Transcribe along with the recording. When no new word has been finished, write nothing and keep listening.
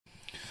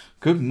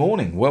Good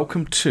morning.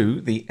 Welcome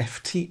to the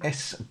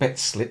FTS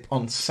Betslip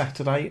on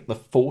Saturday, the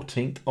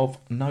 14th of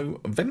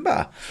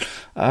November.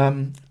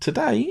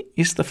 Today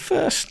is the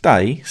first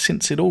day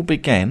since it all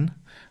began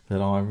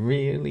that I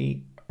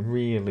really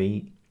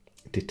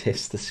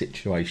detest the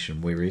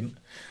situation we're in,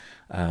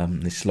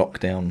 this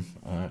lockdown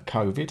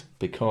COVID,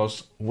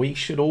 because we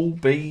should all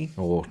be,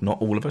 or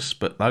not all of us,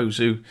 but those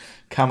who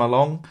come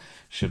along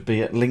should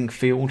be at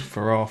Lingfield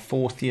for our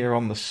fourth year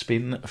on the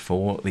spin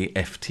for the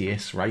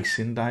FTS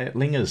racing day at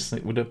Lingers.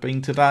 It would have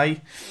been today.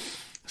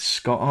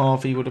 Scott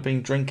Harvey would have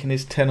been drinking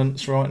his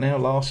Tennent's right now,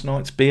 last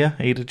night's beer.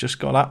 He'd have just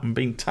got up and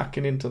been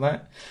tucking into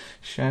that.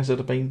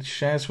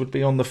 Shaz would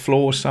be on the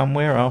floor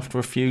somewhere after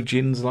a few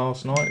gins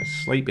last night,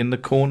 asleep in the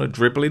corner,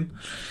 dribbling.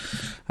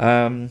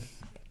 Suggsy,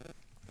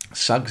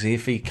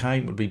 if he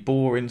came, would be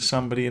boring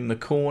somebody in the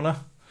corner.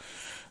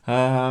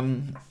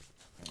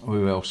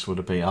 Who else would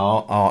have been?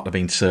 Art would have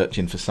been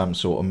searching for some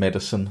sort of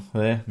medicine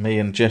there. Me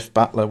and Jeff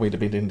Butler, we'd have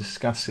been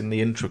discussing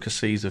the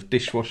intricacies of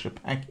dishwasher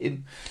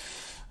packing.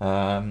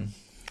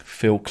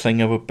 Phil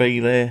Klinger would be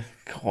there.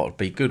 God, it'd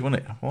be good,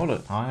 wouldn't it?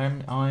 I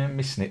am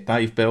missing it.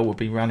 Dave Bell would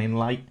be running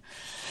late.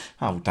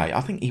 Oh, Dave,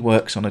 I think he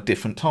works on a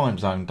different time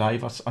zone,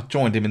 Dave. I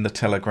joined him in the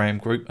Telegram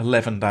group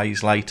 11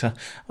 days later.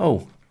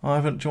 Oh, I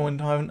haven't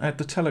had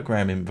the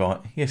Telegram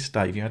invite. Yes,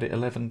 Dave, you had it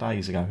 11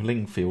 days ago.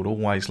 Lingfield,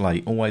 always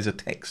late, always a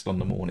text on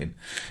the morning.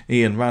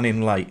 Ian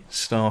running late,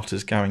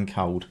 starters going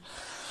cold.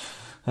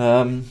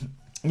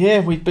 Yeah,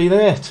 we'd be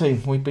there,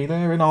 team. We'd be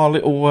there in our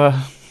little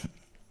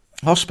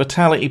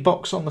hospitality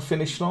box on the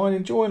finish line,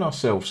 enjoying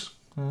ourselves.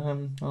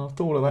 I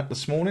thought of that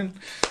this morning.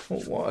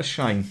 Oh, what a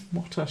shame.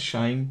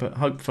 But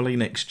hopefully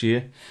next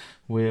year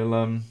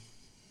we'll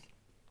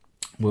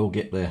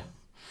get there.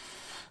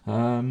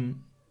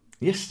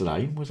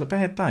 Yesterday was a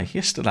bad day.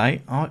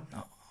 Yesterday, I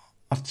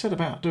said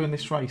about doing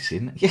this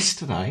racing.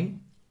 Yesterday,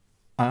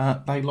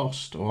 they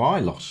lost, or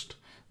I lost.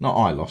 Not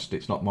I lost,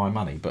 it's not my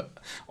money, but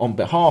on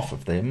behalf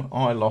of them,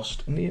 I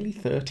lost nearly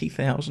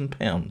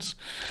 £30,000.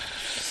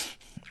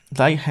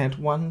 They had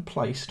one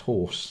placed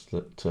horse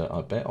that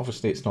I bet.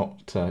 Obviously, it's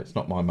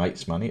not my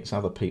mate's money, it's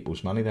other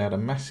people's money. They had a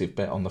massive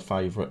bet on the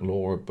favourite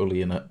Laura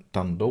Bullion at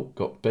Dundalk,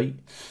 got beat.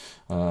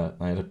 They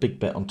had a big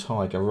bet on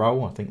Tiger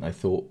Roll. I think they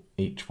thought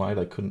each way,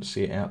 they couldn't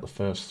see it out the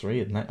first three,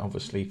 and that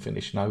obviously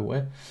finished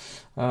nowhere.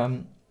 I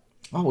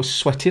was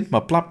sweating, my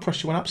blood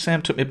pressure went up.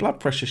 Sam took my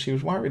blood pressure, she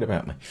was worried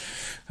about me.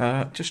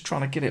 Just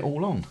trying to get it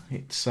all on.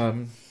 It's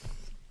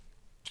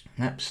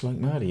absolute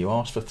murder. You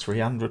ask for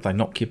 300, they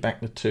knock you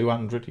back to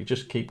 200. You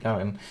just keep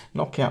going.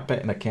 Knock out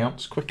betting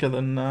accounts quicker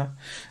than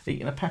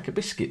eating a pack of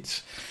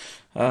biscuits.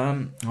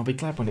 I'll be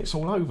glad when it's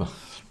all over.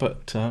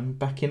 But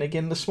back in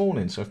again this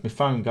morning, so if my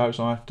phone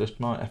goes, I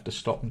might have to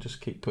stop and just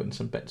keep putting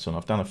some bets on.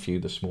 I've done a few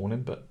this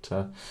morning, but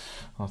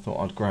I thought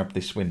I'd grab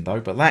this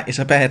window. But that is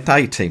a bad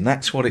day, team.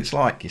 That's what it's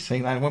like, you see.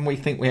 Now, when we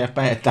think we have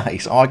bad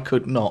days, I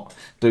could not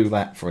do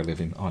that for a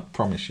living. I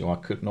promise you, I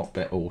could not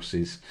bet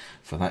horses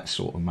for that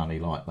sort of money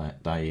like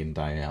that, day in,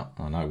 day out.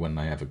 I know when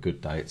they have a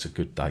good day, it's a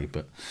good day,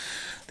 but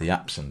the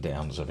ups and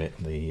downs of it,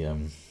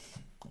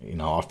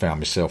 I found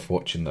myself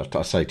watching,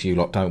 I say to you,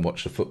 lot, don't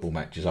watch the football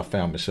matches. I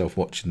found myself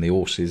watching the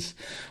horses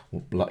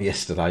like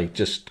yesterday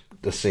just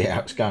to see how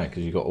it's going,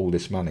 because you've got all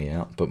this money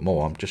out. But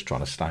more, I'm just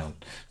trying to stay on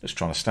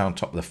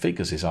top of the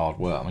figures is hard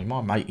work. I mean,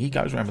 my mate, he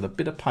goes around with a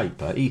bit of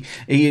paper. He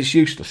is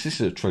useless. This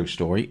is a true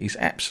story. He's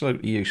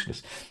absolutely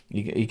useless.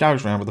 He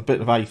goes around with a bit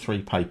of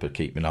A3 paper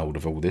keeping hold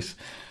of all this.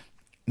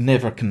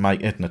 Never can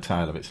make head and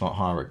tail of it. It's like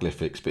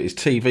hieroglyphics. But his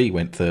TV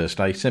went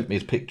Thursday. He sent me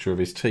his picture of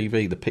his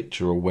TV. The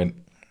picture all went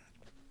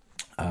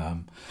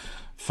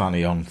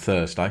funny on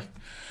Thursday,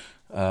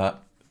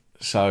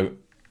 so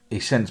he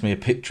sends me a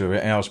picture of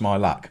it. How's my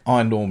luck?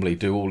 I normally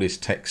do all his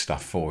tech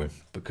stuff for him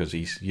because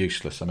he's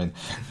useless. I mean,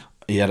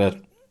 he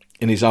had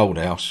in his old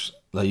house,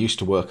 they used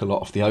to work a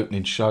lot off the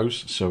opening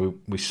shows, so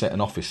we set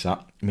an office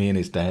up, me and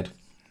his dad,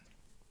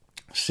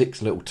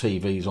 6 little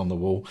TVs on the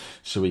wall,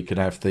 so he could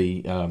have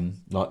the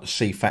like the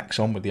CFAX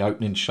on with the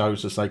opening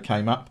shows as they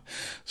came up,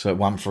 so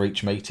one for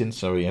each meeting.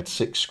 So he had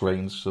 6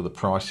 screens, so the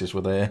prices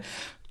were there.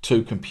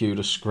 2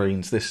 computer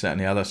screens, this, that and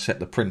the other, set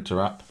the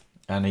printer up.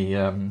 And he,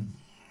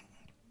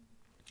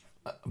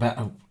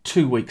 about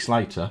 2 weeks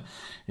later,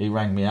 he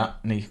rang me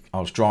up, and I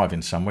was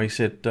driving somewhere. He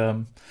said,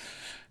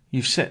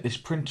 you've set this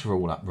printer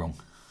all up wrong.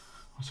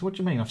 I said, what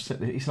do you mean I've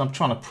set it? He said, I'm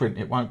trying to print,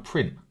 it won't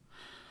print.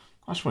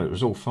 I swear it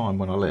was all fine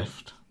when I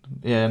left.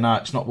 Yeah, no,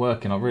 it's not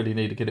working. I really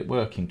need to get it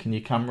working. Can you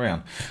come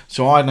round?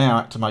 So I now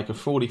had to make a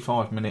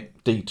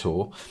 45-minute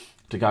detour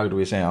to go to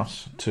his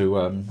house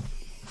to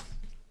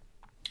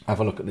have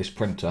a look at this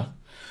printer.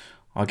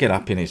 I get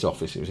up in his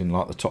office. It was in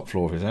like the top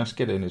floor of his house.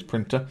 Get in his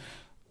printer.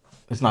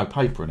 There's no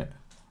paper in it.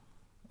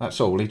 That's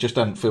all. He just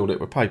hadn't filled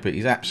it with paper.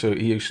 He's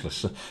absolutely useless.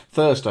 So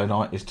Thursday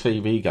night, his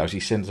TV goes. He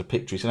sends a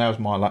picture. He said, how's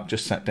my luck?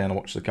 Just sat down and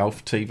watched the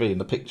golf TV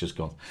and the picture's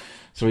gone.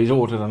 So he's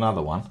ordered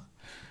another one.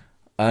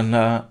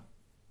 And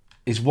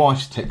his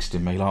wife's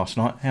texting me last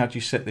night. How do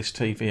you set this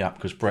TV up?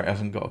 Because Brett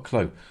hasn't got a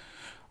clue.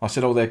 I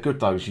said, oh, they're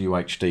good, those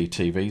UHD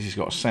TVs. He's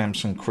got a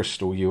Samsung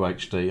Crystal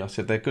UHD. I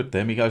said, they're good,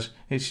 them. He goes,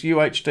 it's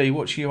UHD.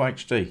 What's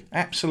UHD?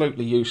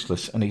 Absolutely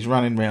useless. And he's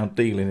running around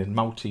dealing in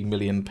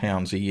multi-million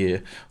pounds a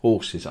year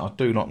horses. I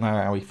do not know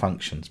how he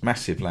functions.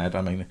 Massive lad.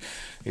 I mean,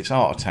 it's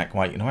heart attack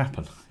waiting to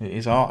happen. It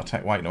is a heart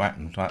attack waiting to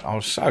happen.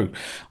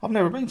 I've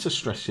never been so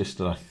stressed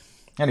yesterday.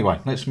 Anyway,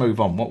 let's move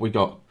on. What we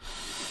got?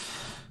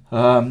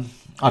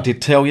 I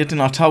did tell you,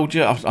 didn't I? Told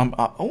you. I'm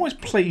always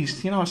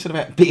pleased. You know, I said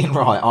about being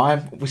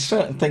right. With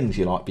certain things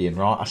you like being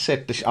right. I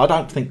said I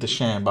don't think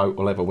DeChambeau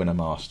will ever win a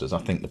Masters. I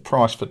think the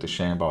price for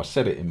DeChambeau, I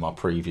said it in my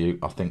preview,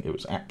 I think it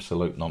was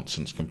absolute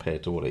nonsense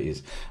compared to what it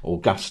is.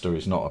 Augusta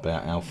is not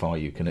about how far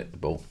you can hit the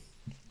ball.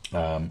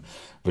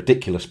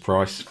 Ridiculous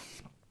price.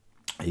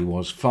 He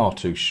was far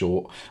too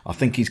short. I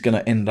think he's going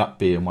to end up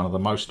being one of the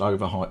most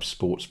overhyped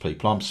sports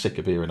people. I'm sick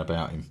of hearing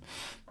about him.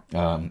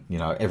 You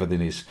know,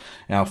 everything is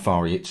how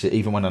far he hits it.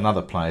 Even when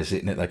another player's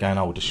hitting it, they're going,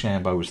 oh,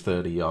 DeChambeau was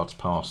 30 yards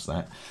past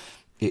that.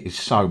 It is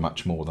so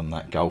much more than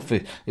that golf.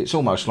 It's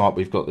almost like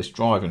we've got this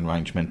driving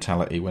range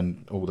mentality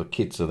when all the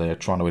kids are there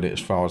trying to hit it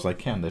as far as they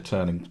can. They're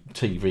turning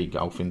TV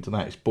golf into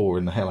that. It's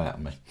boring the hell out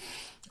of me.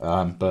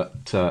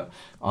 But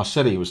I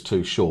said he was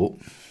too short.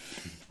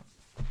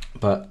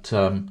 But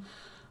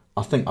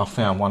I think I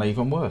found one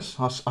even worse.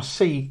 I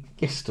see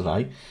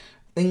yesterday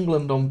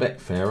England on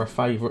Betfair are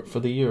favourite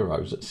for the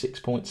Euros at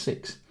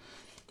 6.6.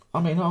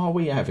 I mean, are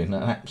we having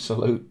an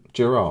absolute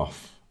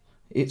giraffe?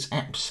 It's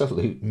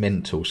absolute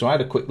mental. So I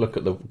had a quick look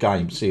at the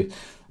game. See,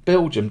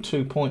 Belgium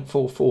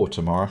 2.44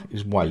 tomorrow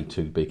is way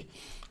too big.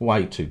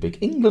 Way too big.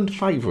 England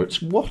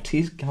favourites. What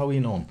is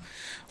going on?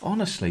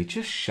 Honestly,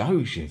 just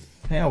shows you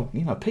how,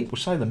 you know, people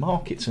say the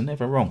markets are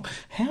never wrong.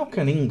 How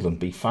can England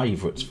be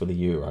favourites for the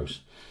Euros?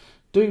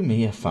 Do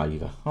me a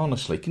favour,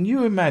 honestly. Can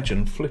you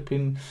imagine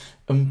flipping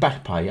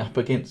Mbappe up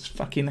against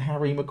fucking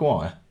Harry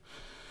Maguire?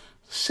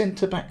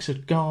 Centre-backs are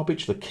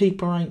garbage. The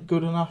keeper ain't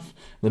good enough.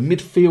 The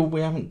midfield, we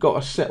haven't got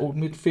a settled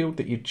midfield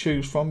that you'd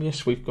choose from.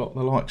 Yes, we've got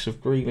the likes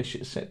of Grealish,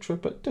 etc.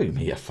 But do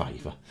me a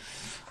favour.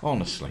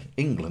 Honestly,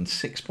 England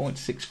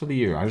 6.6 for the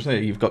Euros. There,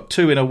 you've got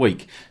two in a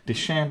week.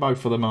 DeChambeau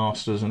for the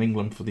Masters and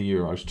England for the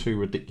Euros. Two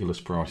ridiculous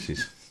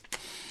prices.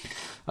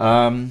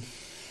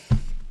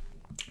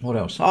 What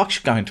else? I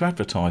should go into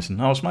advertising.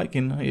 I was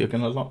making. You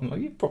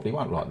probably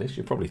won't like this.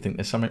 You probably think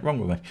there's something wrong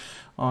with me.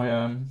 I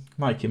am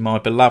making my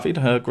beloved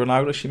her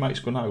granola. She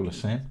makes granola,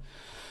 Sam.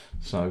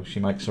 So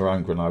she makes her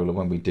own granola.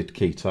 When we did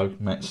keto,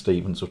 Matt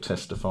Stevens will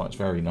testify. It's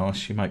very nice.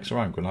 She makes her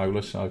own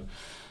granola. So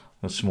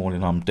this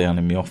morning I'm down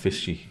in my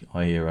office.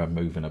 I hear her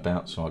moving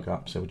about. So I go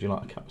up and say, "Would you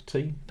like a cup of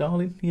tea,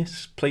 darling?"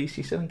 "Yes, please,"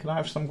 she said. "And can I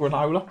have some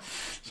granola?"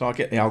 So I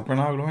get the old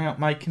granola out,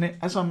 making it.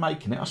 As I'm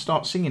making it, I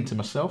start singing to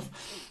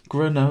myself.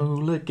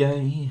 Granola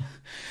gay,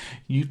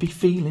 you'd be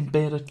feeling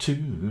better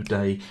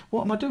today.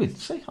 What am I doing?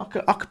 See, I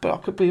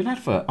could be an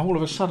advert. All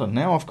of a sudden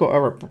now I've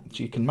got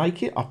you can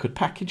make it, I could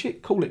package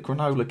it, call it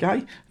Granola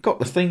Gay, got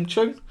the theme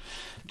tune,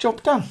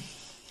 job done.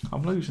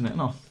 I'm losing it,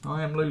 no,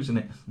 I am losing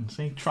it. And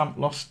see, Trump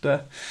lost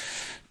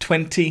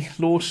 20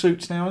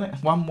 lawsuits now, isn't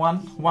it?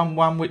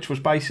 1-1, which was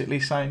basically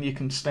saying you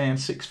can stand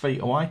 6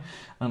 feet away,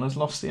 and has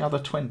lost the other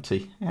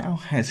 20. How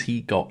has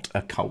he got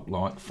a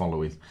cult-like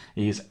following?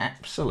 He is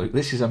absolute.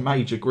 This is a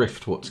major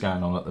grift, what's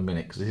going on at the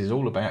minute, because this is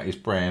all about his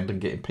brand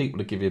and getting people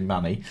to give him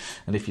money.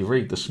 And if you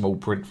read the small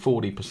print,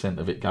 40%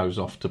 of it goes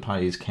off to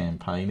pay his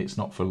campaign. It's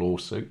not for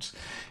lawsuits.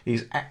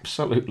 He's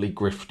absolutely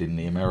grifting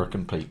the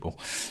American people,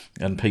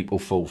 and people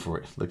fall for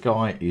it. The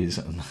guy is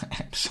an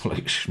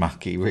absolute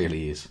schmuck. He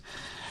really is.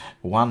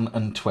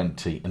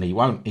 1-20, and he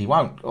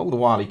won't. All the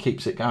while he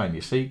keeps it going.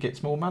 You see, he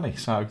gets more money,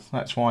 so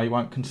that's why he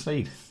won't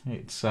concede.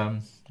 It's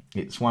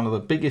one of the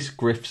biggest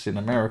grifts in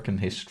American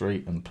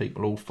history, and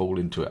people all fall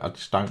into it. I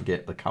just don't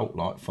get the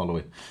cult-like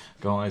following.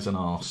 Guy's an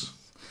arse.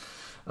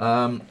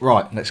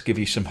 Right, let's give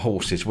you some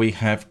horses. We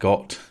have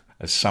got,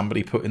 as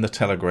somebody put in the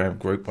Telegram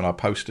group when I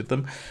posted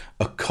them,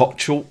 a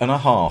cotchel and a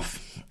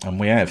half, and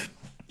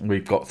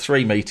we've got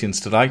 3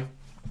 meetings today.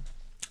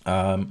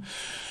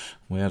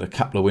 We had a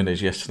couple of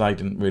winners yesterday,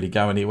 didn't really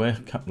go anywhere.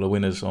 A couple of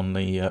winners on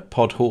the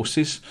pod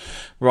horses.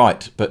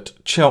 Right, but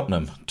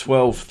Cheltenham,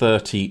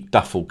 12.30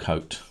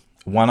 Dufflecoat,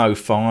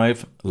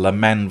 105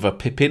 Lamanva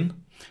Pippin,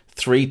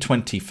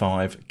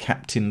 325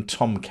 Captain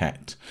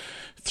Tomcat,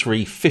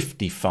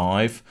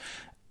 355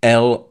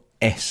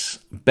 LS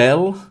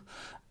Bell,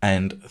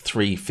 and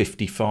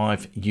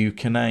 355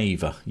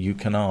 Eucanava.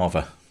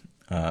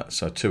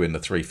 So 2 in the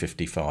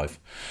 355.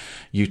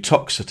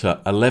 Utoxeter,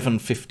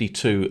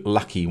 1152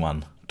 Lucky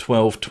One,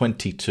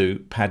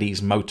 12.22 Paddy's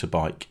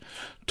Motorbike,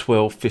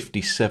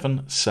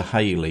 12.57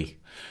 Sahaley,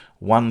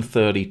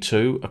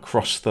 1.32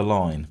 Across the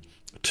Line,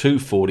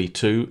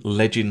 2.42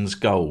 Legends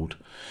Gold,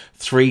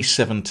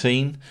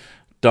 3.17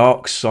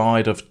 Dark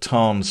Side of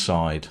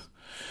Tarnside,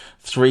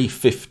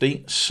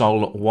 3.50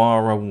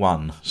 Solwara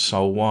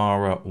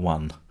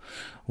 1,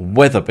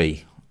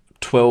 Weatherby,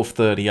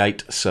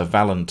 12.38 Sir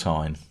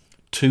Valentine,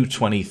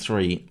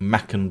 2.23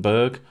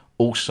 Mackenberg,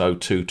 also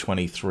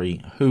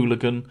 2.23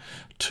 Hooligan,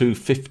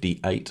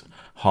 2.58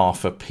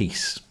 Half a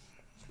Piece.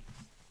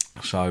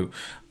 So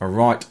a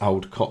right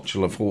old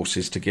cotchel of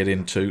horses to get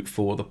into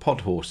for the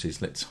pod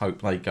horses. Let's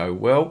hope they go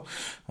well.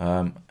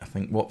 I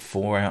think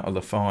 4 out of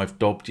the 5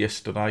 dobbed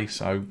yesterday.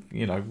 So,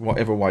 you know,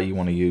 whatever way you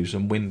want to use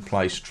them, win,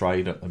 place,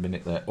 trade, at the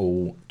minute they're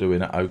all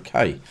doing it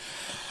okay.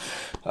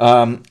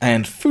 And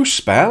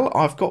foosball,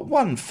 I've got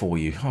one for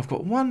you. I've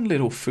got one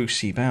little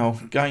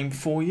foosball game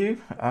for you,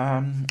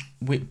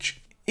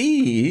 which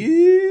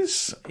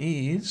is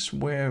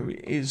where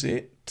is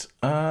it?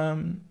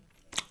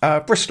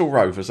 Bristol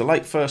Rovers, a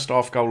late first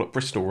half goal at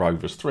Bristol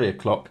Rovers, 3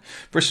 o'clock.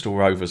 Bristol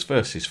Rovers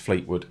versus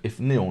Fleetwood. If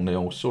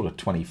 0-0, sort of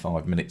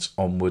 25 minutes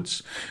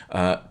onwards,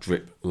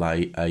 Drip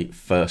lay a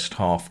first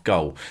half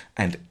goal.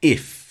 And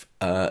if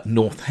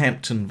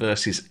Northampton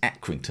versus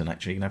Accrington,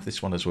 actually you can have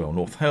this one as well,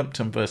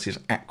 Northampton versus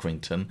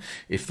Accrington,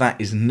 if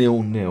that is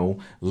 0-0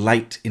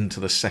 late into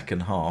the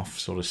second half,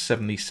 sort of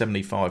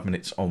 70-75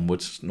 minutes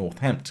onwards,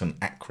 Northampton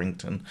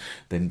Accrington,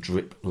 then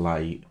Drip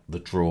lay the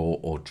draw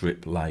or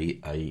Drip lay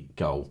a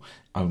goal.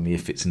 Only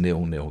if it's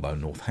 0-0 though,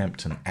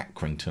 Northampton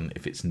Accrington,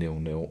 if it's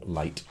 0-0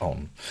 late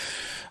on.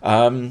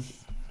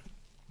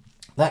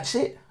 That's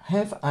it.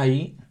 Have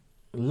a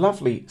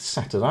lovely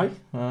Saturday.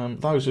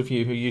 Those of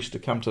you who used to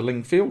come to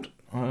Lingfield,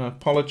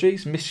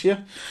 apologies, miss you.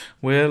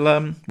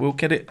 We'll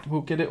get it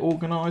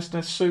organised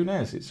as soon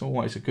as. It's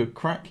always a good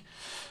crack,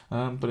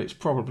 but it's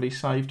probably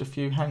saved a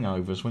few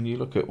hangovers when you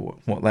look at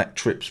what that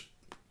trip's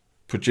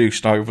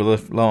produced over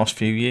the last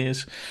few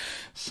years.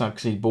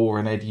 Suggsy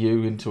boring Ed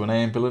Yu into an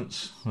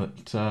ambulance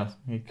that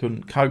he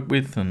couldn't cope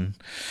with, and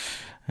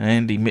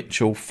Andy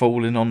Mitchell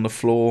falling on the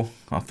floor.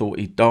 I thought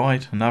he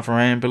died. Another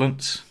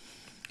ambulance.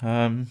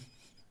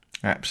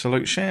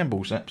 Absolute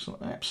shambles,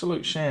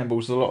 absolute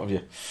shambles, a lot of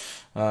you.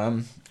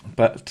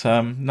 But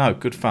no,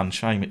 good fun.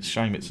 Shame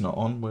it's not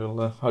on.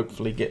 We'll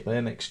hopefully get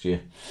there next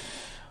year.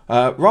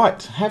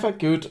 Right, have a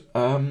good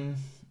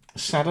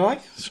Saturday.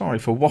 Sorry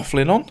for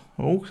waffling on.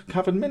 All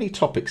covered many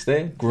topics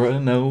there.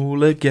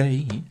 Granola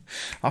gay.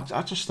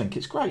 I just think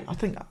it's great. I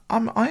think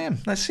I am.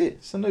 That's it.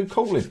 It's the new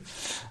calling.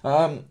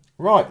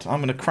 Right, I'm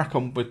going to crack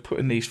on with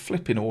putting these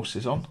flipping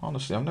horses on.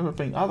 Honestly, I've never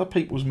been other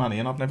people's money,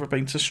 and I've never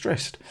been so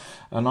stressed.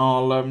 And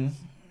I'll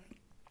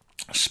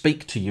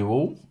speak to you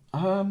all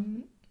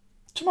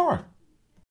tomorrow.